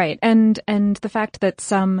 Right. And the fact that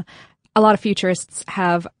a lot of futurists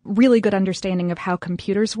have really good understanding of how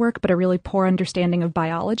computers work, but a really poor understanding of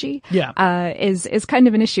biology. Yeah. Is kind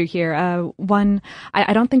of an issue here.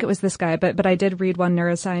 I don't think it was this guy, but I did read one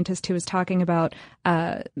neuroscientist who was talking about,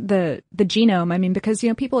 the genome. I mean, because,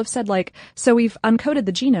 people have said so we've uncoded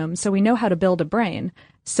the genome, so we know how to build a brain.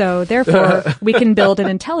 So therefore we can build an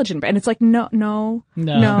intelligent brain. And it's like, no,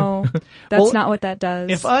 that's not what that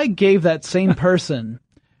does. If I gave that same person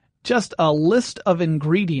just a list of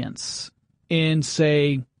ingredients in,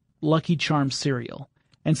 say, Lucky Charms cereal,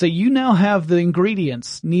 and say, you now have the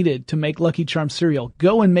ingredients needed to make Lucky Charms cereal,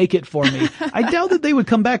 go and make it for me, I doubt that they would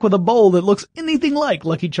come back with a bowl that looks anything like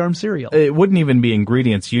Lucky Charms cereal. It wouldn't even be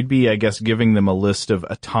ingredients. You'd be, I guess, giving them a list of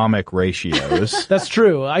atomic ratios. That's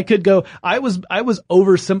true. I could go, I was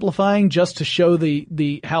oversimplifying just to show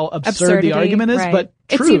the how absurd the argument is, right. But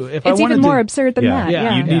true. It's even more absurd than that.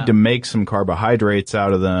 Yeah. You'd need to make some carbohydrates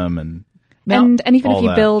out of them and even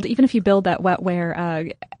if you build that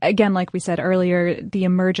wetware, again, like we said earlier, the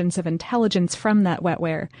emergence of intelligence from that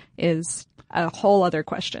wetware is a whole other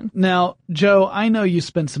question. Now, Joe, I know you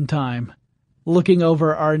spent some time looking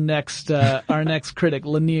over our next critic,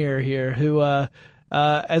 Lanier here, who,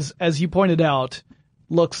 as you pointed out,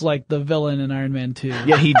 looks like the villain in Iron Man 2.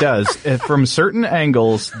 Yeah, he does. From certain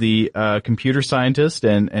angles, the computer scientist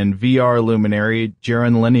and VR luminary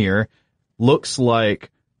Jaron Lanier looks like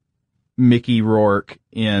Mickey Rourke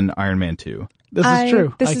in Iron Man 2. This is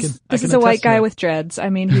true. This is a white guy with dreads. I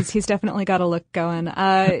mean, he's definitely got a look going.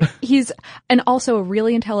 He's also a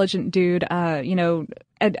really intelligent dude.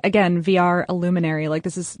 again, VR Illuminary. Like,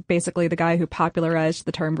 this is basically the guy who popularized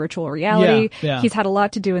the term virtual reality. Yeah. He's had a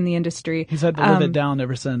lot to do in the industry. He's had to live it down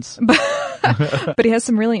ever since. But he has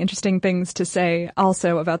some really interesting things to say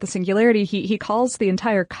also about the singularity. He calls the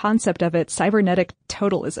entire concept of it cybernetic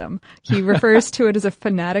totalism. He refers to it as a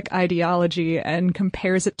fanatic ideology and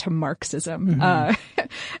compares it to Marxism. Mm-hmm.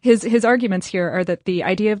 His arguments here are that the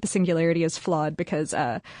idea of the singularity is flawed because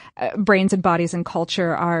brains and bodies and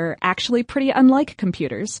culture are actually pretty unlike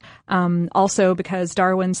computers. Also because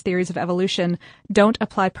Darwin's theories of evolution don't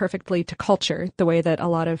apply perfectly to culture the way that a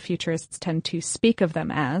lot of futurists tend to speak of them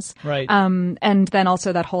as. Right. And then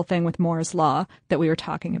also that whole thing with Moore's law that we were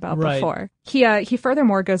talking about before. He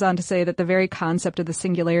furthermore goes on to say that the very concept of the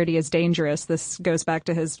singularity is dangerous. This goes back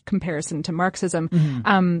to his comparison to Marxism.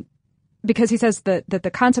 Mm-hmm. Because he says that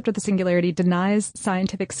the concept of the singularity denies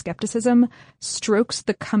scientific skepticism, strokes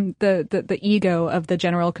the ego of the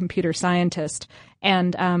general computer scientist,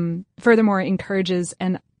 and furthermore encourages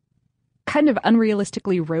an kind of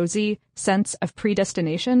unrealistically rosy sense of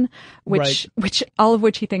predestination, which all of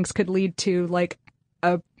which he thinks could lead to like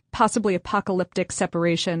a possibly apocalyptic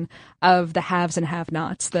separation of the haves and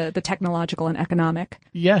have-nots, the technological and economic.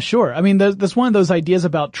 Yeah, sure. I mean, there's one of those ideas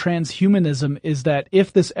about transhumanism is that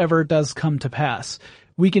if this ever does come to pass,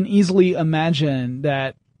 we can easily imagine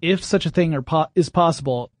that if such a thing is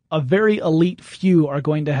possible, a very elite few are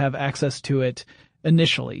going to have access to it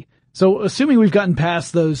initially. So assuming we've gotten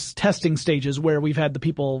past those testing stages where we've had the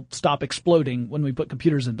people stop exploding when we put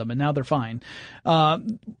computers in them and now they're fine,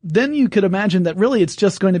 then you could imagine that really it's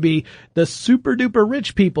just going to be the super duper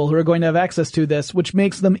rich people who are going to have access to this, which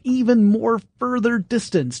makes them even more further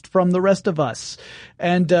distanced from the rest of us.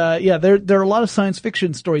 And there are a lot of science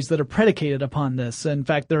fiction stories that are predicated upon this. In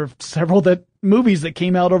fact, there are several movies that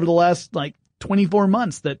came out over the last 24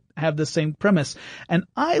 months that have the same premise. And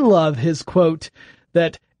I love his quote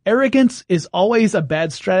that arrogance is always a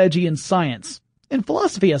bad strategy in science. In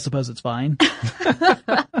philosophy, I suppose it's fine.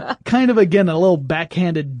 Kind of, again, a little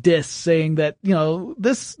backhanded diss saying that,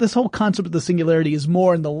 this whole concept of the singularity is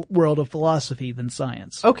more in the world of philosophy than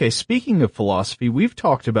science. Okay, speaking of philosophy, we've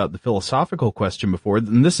talked about the philosophical question before,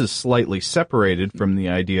 and this is slightly separated from the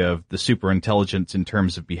idea of the superintelligence in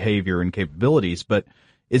terms of behavior and capabilities, but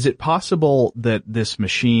is it possible that this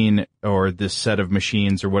machine or this set of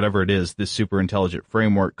machines or whatever it is, this superintelligent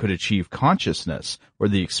framework could achieve consciousness or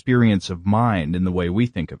the experience of mind in the way we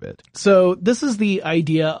think of it? So this is the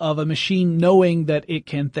idea of a machine knowing that it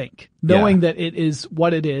can think, knowing that it is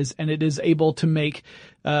what it is and it is able to make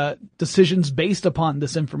decisions based upon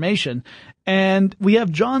this information. And we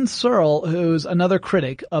have John Searle, who's another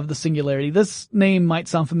critic of the singularity. This name might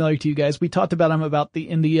sound familiar to you guys. We talked about him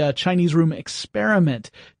in the Chinese room experiment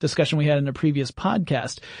discussion we had in a previous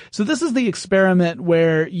podcast. So this is the experiment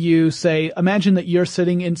where you say, imagine that you're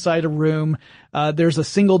sitting inside a room. There's a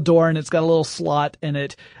single door and it's got a little slot in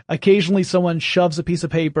it. Occasionally someone shoves a piece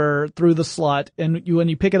of paper through the slot and when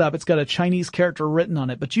you pick it up, it's got a Chinese character written on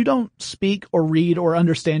it, but you don't speak or read or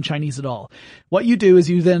understand Chinese at all. What you do is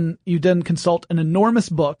you then consult an enormous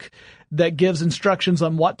book that gives instructions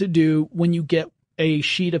on what to do when you get a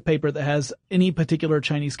sheet of paper that has any particular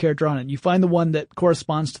Chinese character on it. You find the one that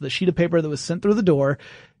corresponds to the sheet of paper that was sent through the door.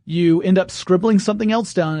 You end up scribbling something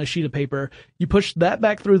else down on a sheet of paper. You push that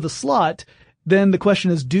back through the slot. Then the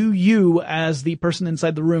question is, do you, as the person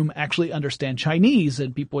inside the room, actually understand Chinese?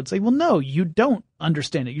 And people would say, well, no, you don't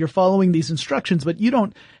understand it. You're following these instructions, but you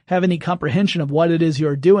don't have any comprehension of what it is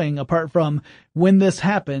you're doing apart from when this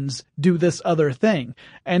happens, do this other thing.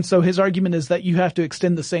 And so his argument is that you have to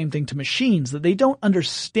extend the same thing to machines, that they don't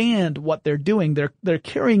understand what they're doing. They're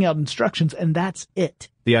carrying out instructions and that's it.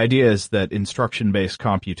 The idea is that instruction-based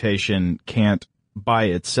computation can't by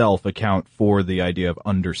itself account for the idea of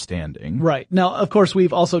understanding. Right. Now, of course,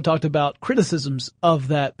 we've also talked about criticisms of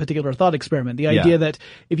that particular thought experiment. The idea that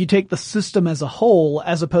if you take the system as a whole,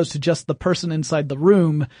 as opposed to just the person inside the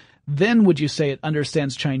room, then would you say it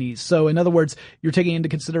understands Chinese? So in other words, you're taking into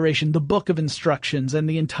consideration the book of instructions and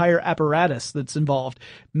the entire apparatus that's involved.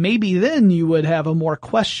 Maybe then you would have a more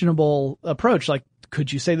questionable approach. Like,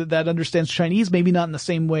 could you say that understands Chinese? Maybe not in the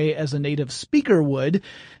same way as a native speaker would,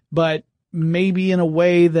 but maybe in a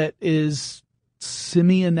way that is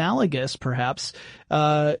semi-analogous, perhaps,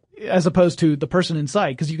 as opposed to the person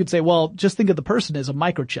inside. Because you could say, well, just think of the person as a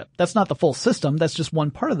microchip. That's not the full system. That's just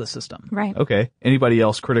one part of the system. Right. Okay. Anybody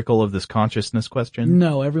else critical of this consciousness question?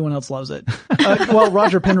 No, everyone else loves it. Well,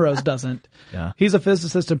 Roger Penrose doesn't. Yeah. He's a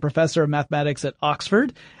physicist and professor of mathematics at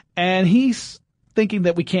Oxford, and he thinking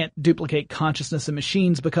that we can't duplicate consciousness in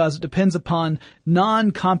machines because it depends upon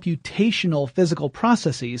non-computational physical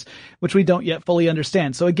processes, which we don't yet fully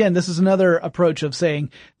understand. So again, this is another approach of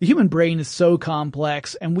saying the human brain is so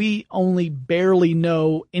complex and we only barely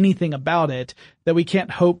know anything about it that we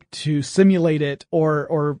can't hope to simulate it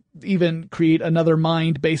or even create another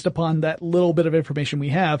mind based upon that little bit of information we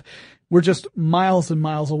have. We're just miles and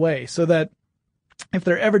miles away. So that if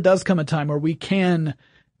there ever does come a time where we can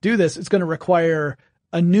do this, it's going to require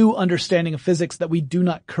a new understanding of physics that we do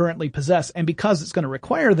not currently possess. And because it's going to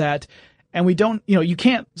require that, and we don't, you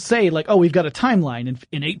can't say like, oh, we've got a timeline and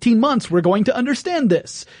in 18 months we're going to understand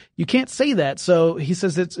this. You can't say that. So he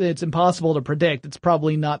says it's impossible to predict. It's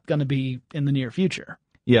probably not going to be in the near future.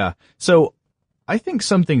 Yeah. So I think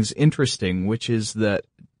something's interesting, which is that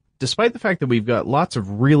despite the fact that we've got lots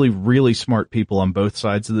of really, really smart people on both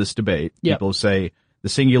sides of this debate, people say, the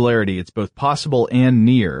singularity, it's both possible and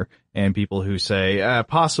near, and people who say,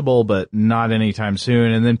 possible, but not anytime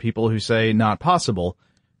soon, and then people who say not possible.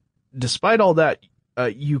 Despite all that,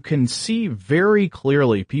 you can see very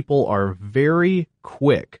clearly people are very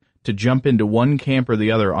quick to jump into one camp or the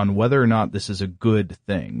other on whether or not this is a good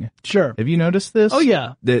thing. Sure. Have you noticed this? Oh,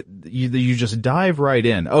 yeah. That you just dive right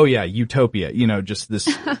in. Oh, yeah, utopia. Just this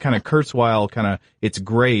kind of Kurzweil kind of, it's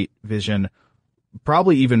great vision.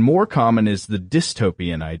 Probably even more common is the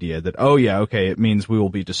dystopian idea that, oh yeah, okay, it means we will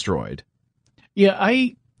be destroyed. Yeah,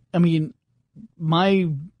 I mean, my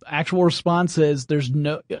actual response is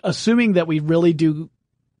assuming that we really do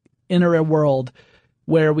enter a world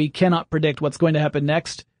where we cannot predict what's going to happen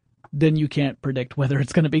next, then you can't predict whether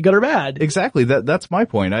it's going to be good or bad. Exactly. That's my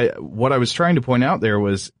point. What I was trying to point out there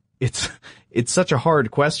was it's such a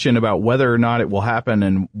hard question about whether or not it will happen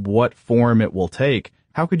and what form it will take.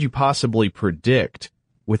 How could you possibly predict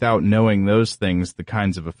without knowing those things, the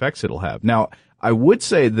kinds of effects it'll have? Now, I would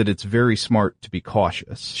say that it's very smart to be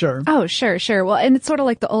cautious. Sure. Oh, sure. Well, and it's sort of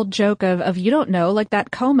like the old joke of you don't know, like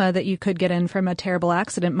that coma that you could get in from a terrible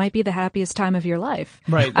accident might be the happiest time of your life.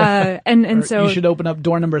 Right. And so you should open up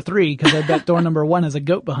door number 3 because I bet door number 1 has a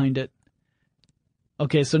goat behind it.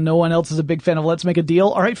 Okay, so no one else is a big fan of Let's Make a Deal?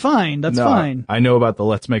 All right, fine. That's fine. I know about the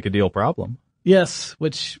Let's Make a Deal problem. Yes,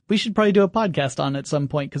 which we should probably do a podcast on at some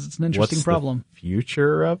point because it's an interesting problem. What's the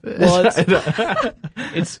future of it? Well,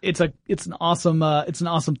 it's an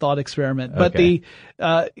awesome thought experiment. But okay.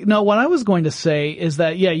 What I was going to say is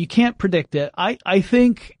that you can't predict it. I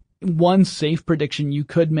think one safe prediction you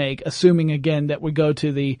could make, assuming again that we go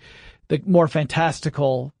to the more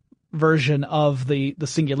fantastical version of the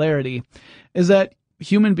singularity, is that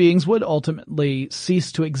human beings would ultimately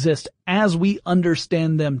cease to exist as we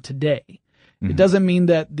understand them today. It doesn't mean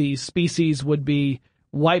that the species would be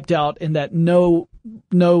wiped out and that no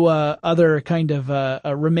other kind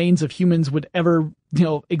of remains of humans would ever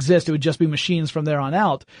exist. It would just be machines from there on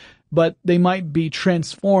out. But they might be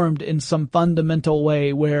transformed in some fundamental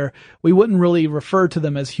way where we wouldn't really refer to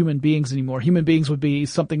them as human beings anymore. Human beings would be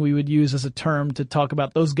something we would use as a term to talk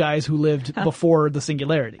about those guys who lived before the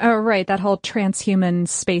singularity. Oh, right. That whole transhuman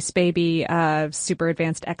space baby, super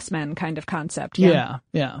advanced X-Men kind of concept. Yeah.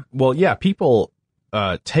 Well, yeah, people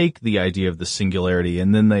take the idea of the singularity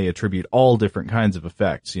and then they attribute all different kinds of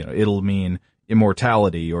effects. It'll mean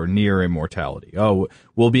immortality or near immortality. Oh,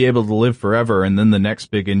 we'll be able to live forever, and then the next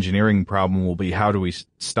big engineering problem will be how do we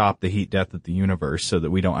stop the heat death of the universe so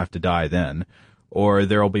that we don't have to die then. Or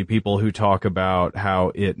there'll be people who talk about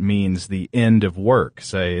how it means the end of work.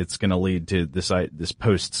 Say it's going to lead to this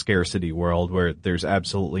post-scarcity world where there's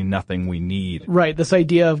absolutely nothing we need. Right, this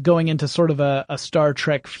idea of going into sort of a Star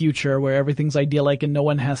Trek future where everything's idyllic and no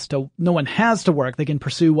one has to work. They can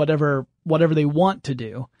pursue whatever they want to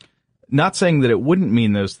do. Not saying that it wouldn't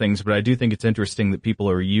mean those things, but I do think it's interesting that people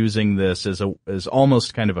are using this as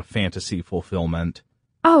almost kind of a fantasy fulfillment.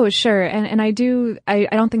 Oh, sure. And I don't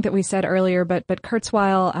think that we said earlier, but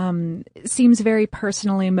Kurzweil, seems very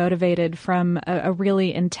personally motivated from a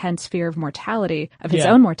really intense fear of mortality, of his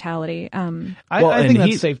own mortality. I think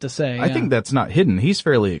that's safe to say. I think that's not hidden. He's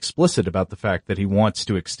fairly explicit about the fact that he wants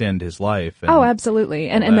to extend his life. Oh, absolutely.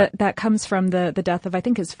 And that comes from the death of, I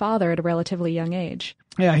think, his father at a relatively young age.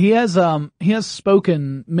 Yeah, he has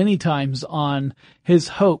spoken many times on his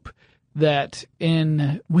hope that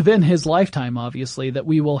within his lifetime, obviously, that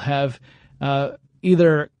we will have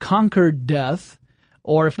either conquered death,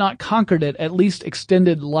 or if not conquered it, at least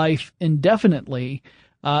extended life indefinitely,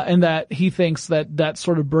 and that he thinks that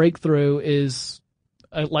sort of breakthrough is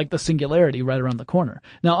like the singularity right around the corner.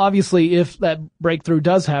 Now, obviously, if that breakthrough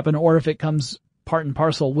does happen, or if it comes part and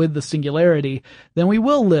parcel with the singularity, then we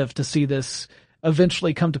will live to see this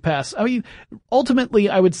eventually come to pass. I mean, ultimately,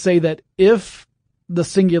 I would say that if the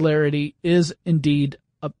singularity is indeed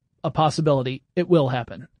a possibility, it will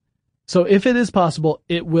happen. So if it is possible,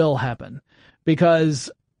 it will happen,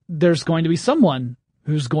 because there's going to be someone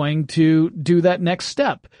who's going to do that next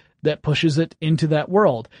step that pushes it into that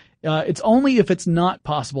world. It's only if it's not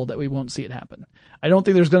possible that we won't see it happen. I don't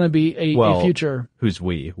think there's going to be a future. Who's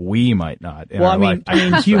we? We might not. I mean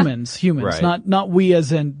humans, right. not we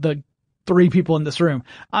as in the 3 people in this room.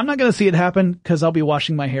 I'm not going to see it happen because I'll be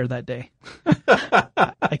washing my hair that day.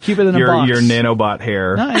 I keep it in a box. Your nanobot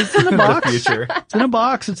hair. No, it's in a box. In the future. It's in a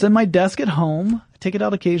box. It's in my desk at home. I take it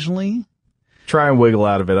out occasionally. Try and wiggle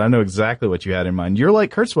out of it. I know exactly what you had in mind. You're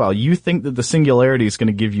like Kurzweil. You think that the singularity is going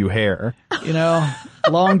to give you hair.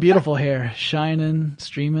 Long, beautiful hair, shining,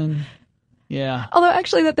 streaming. Yeah. Although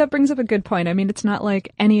actually that brings up a good point. I mean, it's not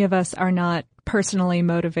like any of us are not personally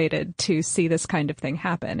motivated to see this kind of thing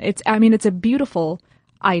happen. It's a beautiful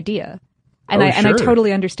idea. And I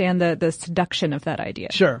totally understand the seduction of that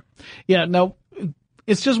idea. Sure. Yeah. No,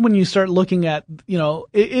 it's just when you start looking at, it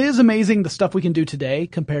is amazing the stuff we can do today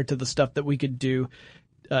compared to the stuff that we could do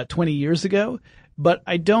 20 years ago. But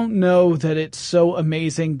I don't know that it's so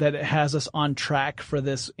amazing that it has us on track for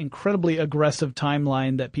this incredibly aggressive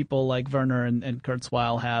timeline that people like Werner and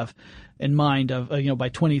Kurzweil have in mind of, by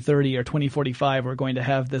 2030 or 2045, we're going to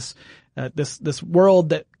have this world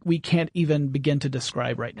that we can't even begin to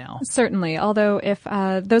describe right now. Certainly. Although if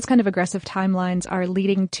those kind of aggressive timelines are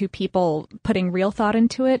leading to people putting real thought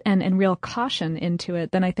into it and real caution into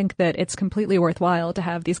it, then I think that it's completely worthwhile to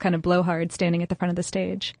have these kind of blowhards standing at the front of the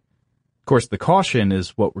stage. Of course, the caution is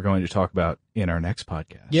what we're going to talk about in our next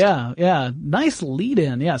podcast. Yeah. Nice lead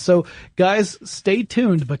in. Yeah. So guys, stay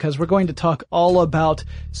tuned because we're going to talk all about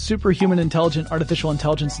superhuman intelligent artificial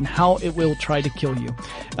intelligence and how it will try to kill you.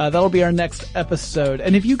 That'll be our next episode.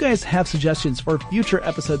 And if you guys have suggestions for future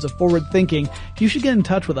episodes of Forward Thinking, you should get in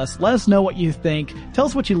touch with us. Let us know what you think. Tell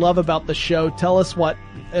us what you love about the show. Tell us what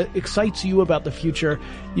excites you about the future.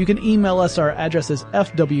 You can email us. Our address is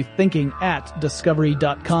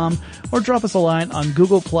fwthinking@discovery.com, or drop us a line on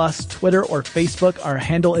Google+, Twitter, or Facebook. Our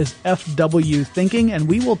handle is FWThinking, and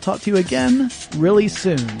we will talk to you again really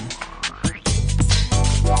soon.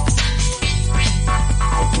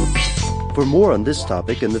 For more on this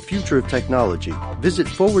topic and the future of technology, visit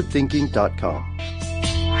forwardthinking.com.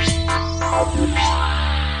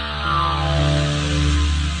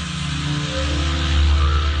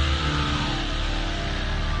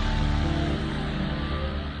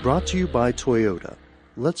 Brought to you by Toyota.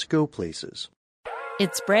 Let's go places.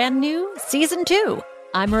 It's brand new, Season 2.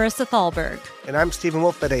 I'm Marissa Thalberg. And I'm Stephen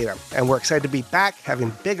Wolf Bedeta. And we're excited to be back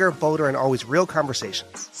having bigger, bolder, and always real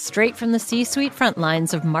conversations. Straight from the C-suite front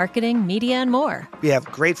lines of marketing, media, and more. We have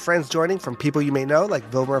great friends joining from people you may know,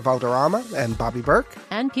 like Wilmer Valderrama and Bobby Burke.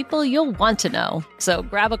 And people you'll want to know. So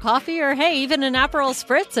grab a coffee or, hey, even an Aperol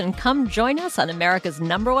Spritz and come join us on America's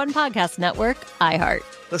 #1 podcast network, iHeart.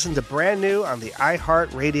 Listen to brand new on the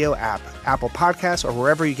iHeart Radio app, Apple Podcasts, or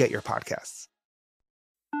wherever you get your podcasts.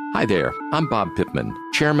 Hi there, I'm Bob Pittman,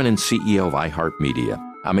 Chairman and CEO of iHeartMedia.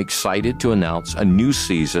 I'm excited to announce a new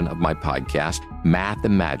season of my podcast, Math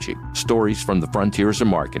and Magic, Stories from the Frontiers of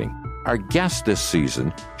Marketing. Our guests this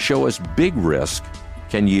season show us big risk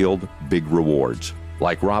can yield big rewards,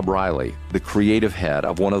 like Rob Riley, the creative head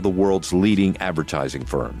of one of the world's leading advertising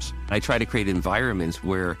firms. I try to create environments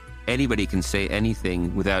where anybody can say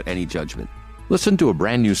anything without any judgment. Listen to a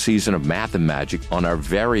brand new season of Math and Magic on our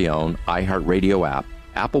very own iHeartRadio app,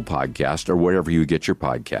 Apple Podcast, or wherever you get your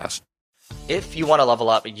podcast. If you want to level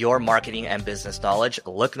up your marketing and business knowledge,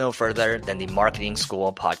 look no further than the Marketing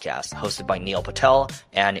School podcast, hosted by Neil Patel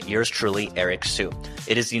and yours truly, Eric Su.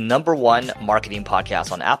 It is the #1 marketing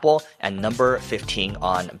podcast on Apple and number 15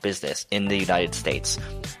 on business in the United States.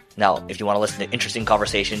 Now, if you want to listen to interesting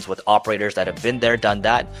conversations with operators that have been there, done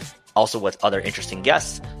that, also with other interesting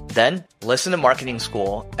guests, then listen to Marketing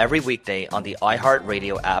School every weekday on the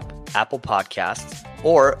iHeartRadio app, Apple Podcasts,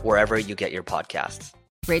 or wherever you get your podcasts.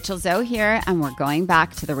 Rachel Zoe here, and we're going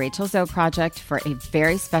back to the Rachel Zoe Project for a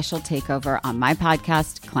very special takeover on my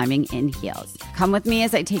podcast, Climbing in Heels. Come with me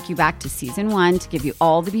as I take you back to Season 1 to give you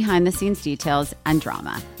all the behind-the-scenes details and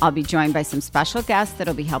drama. I'll be joined by some special guests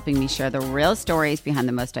that'll be helping me share the real stories behind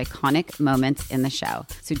the most iconic moments in the show.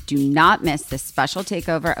 So do not miss this special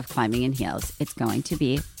takeover of Climbing in Heels. It's going to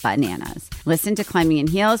be bananas. Listen to Climbing in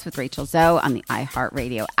Heels with Rachel Zoe on the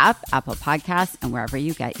iHeartRadio app, Apple Podcasts, and wherever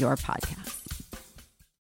you get your podcasts.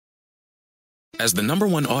 As the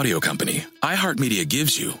 #1 audio company, iHeartMedia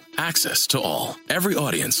gives you access to all. Every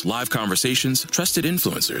audience, live conversations, trusted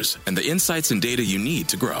influencers, and the insights and data you need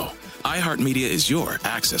to grow. iHeartMedia is your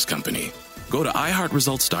access company. Go to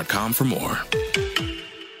iHeartResults.com for more.